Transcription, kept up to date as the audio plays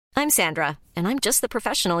I'm Sandra, and I'm just the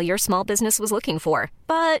professional your small business was looking for.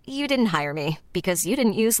 But you didn't hire me because you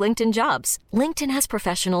didn't use LinkedIn Jobs. LinkedIn has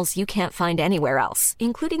professionals you can't find anywhere else,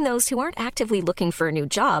 including those who aren't actively looking for a new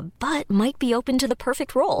job, but might be open to the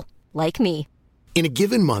perfect role, like me. In a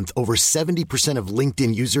given month, over 70% of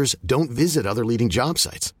LinkedIn users don't visit other leading job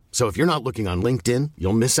sites. So if you're not looking on LinkedIn,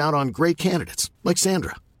 you'll miss out on great candidates like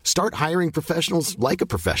Sandra. Start hiring professionals like a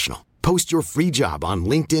professional. Post your free job on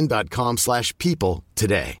linkedin.com/people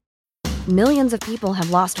today. Millions of people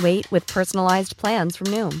have lost weight with personalized plans from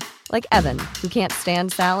Noom. Like Evan, who can't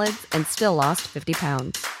stand salads and still lost 50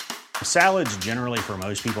 pounds. Salads generally for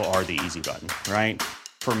most people are the easy button, right?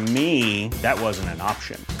 For me, that wasn't an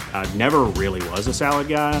option. I never really was a salad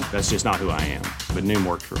guy. That's just not who I am. But Noom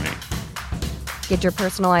worked for me. Get your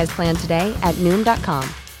personalized plan today at Noom.com.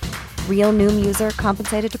 Real Noom user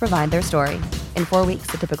compensated to provide their story. In 4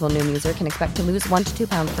 weeks, the typical Noom user can expect to lose 1 to 2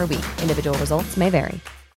 pounds per week. Individual results may vary.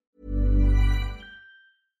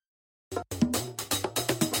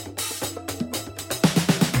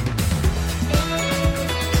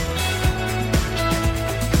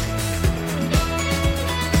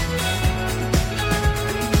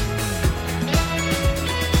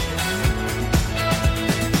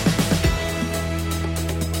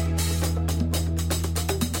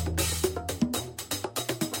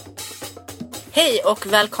 Hej och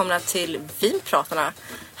välkomna till Vinpratarna.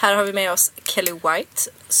 Här har vi med oss Kelly White,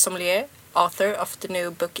 sommelier, author of the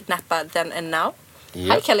new book Napa Then and Now. Yep.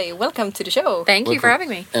 Hi Kelly, welcome to the show. Thank you for having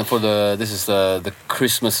me. And for this is the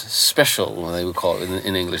Christmas special, they would call it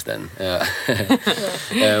in English then.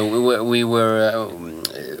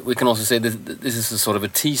 We can also say this is a sort of a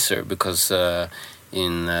teaser because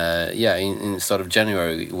in start of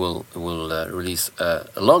January we'll release a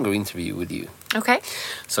longer interview with you. Okay.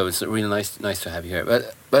 So it's really nice to have you here.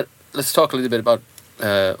 But let's talk a little bit about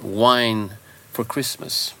wine for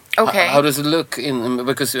Christmas. Okay. How does it look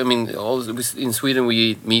because I mean in Sweden we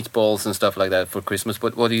eat meatballs and stuff like that for Christmas,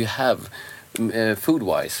 but what do you have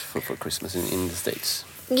food-wise for Christmas in the States?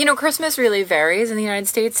 You know, Christmas really varies in the United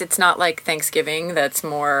States. It's not like Thanksgiving that's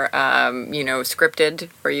more, scripted,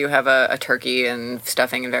 where you have a turkey and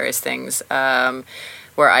stuffing and various things.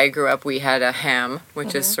 Where I grew up, we had a ham,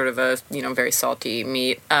 which is sort of a, very salty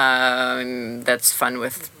meat that's fun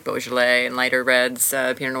with Beaujolais and lighter reds,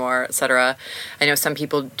 Pinot Noir, etc. I know some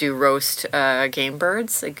people do roast game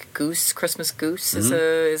birds, like goose. Christmas goose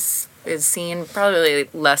is seen probably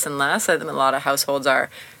less and less. I think a lot of households are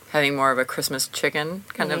having more of a Christmas chicken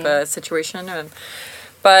kind of a situation.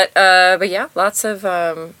 But yeah, lots of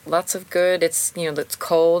good. It's it's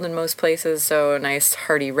cold in most places, so a nice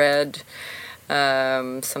hearty red.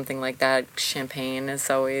 Something like that. Champagne is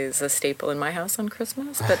always a staple in my house on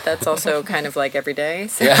Christmas, but that's also kind of like every day.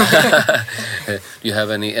 So. Yeah. Do you have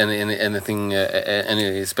anything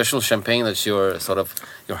any special champagne that's your sort of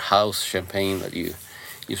your house champagne that you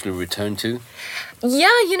usually return to?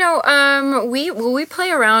 Yeah, we play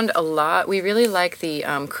around a lot. We really like the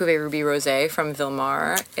Cuvée Ruby Rosé from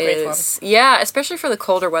Vilmar. Yeah, especially for the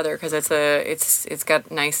colder weather because it's got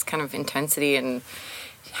nice kind of intensity and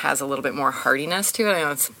has a little bit more hardiness to it. I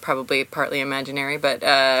know it's probably partly imaginary, but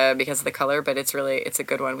because of the color, but it's a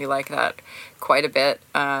good one. We like that quite a bit.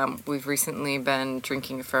 We've recently been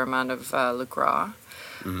drinking a fair amount of Le Gras,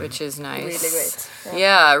 which is nice. Really great.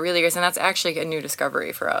 Yeah, really great. And that's actually a new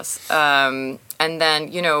discovery for us. And then,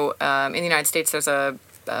 in the United States, there's a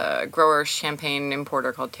grower champagne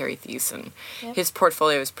importer called Terry Thies, and his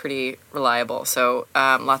portfolio is pretty reliable. So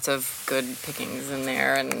lots of good pickings in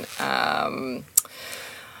there, and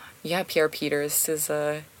Pierre Peters is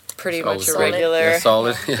pretty much a regular.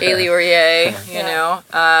 Solid. Elie Ourier,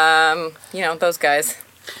 those guys.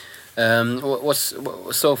 What's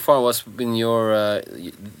been your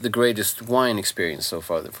the greatest wine experience so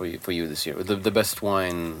far for you this year? The best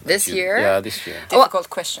wine this year? Yeah, this year. Difficult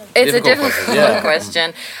question. It's a difficult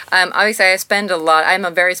question. Obviously, I spend a lot. I'm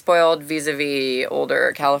a very spoiled vis-a-vis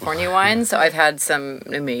older California wines, so I've had some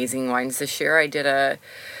amazing wines this year. I did a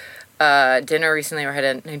dinner recently where I had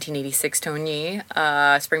a 1986 Togny,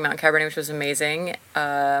 Spring Mountain Cabernet, which was amazing.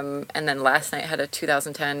 And then last night I had a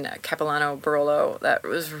 2010 Capilano Barolo that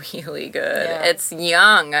was really good. Yeah. It's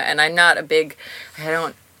young, and I'm not a big,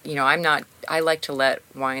 I like to let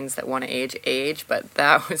wines that want to age, but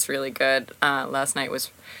that was really good. Last night was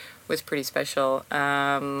pretty special.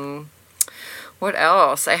 What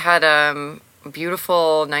else? I had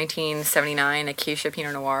beautiful 1979 Acacia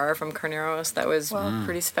Pinot Noir from Carneros. That was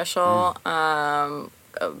pretty special.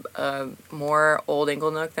 More Old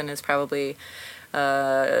Inglenook than is probably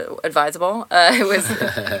advisable. It was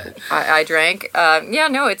I drank.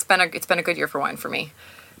 It's been a good year for wine for me.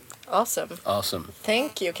 Awesome. Awesome.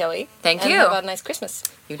 Thank you, Kelly. Thank and you. Have a nice Christmas.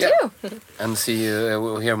 You too. And see you.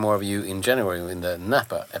 We'll hear more of you in January in the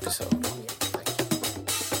Napa episode.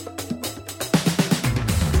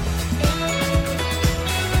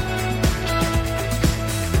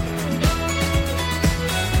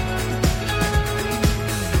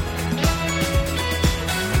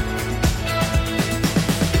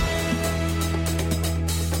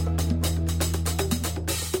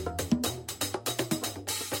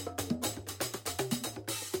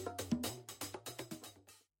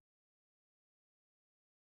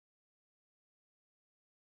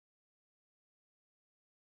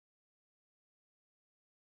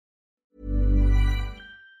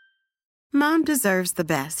 Mom deserves the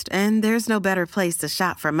best, and there's no better place to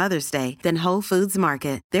shop for Mother's Day than Whole Foods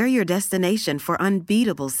Market. They're your destination for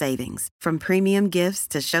unbeatable savings, from premium gifts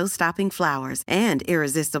to show-stopping flowers and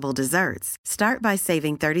irresistible desserts. Start by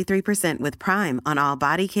saving 33% with Prime on all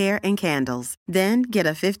body care and candles. Then get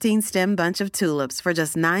a 15-stem bunch of tulips for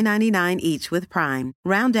just $9.99 each with Prime.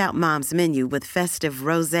 Round out Mom's menu with festive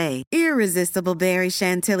rosé, irresistible berry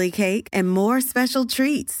chantilly cake, and more special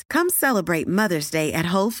treats. Come celebrate Mother's Day at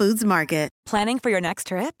Whole Foods Market. Planning for your next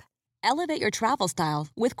trip? Elevate your travel style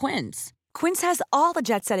with Quince. Quince has all the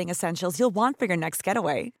jet-setting essentials you'll want for your next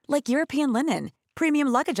getaway, like European linen, premium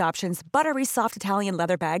luggage options, buttery soft Italian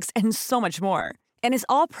leather bags, and so much more. And is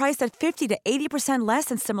all priced at 50 to 80% less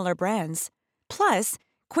than similar brands. Plus,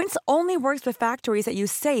 Quince only works with factories that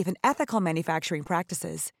use safe and ethical manufacturing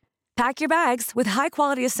practices. Pack your bags with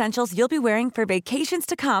high-quality essentials you'll be wearing for vacations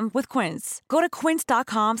to come with Quince. Go to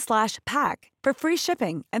quince.com/pack for free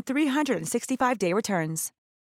shipping and 365-day returns.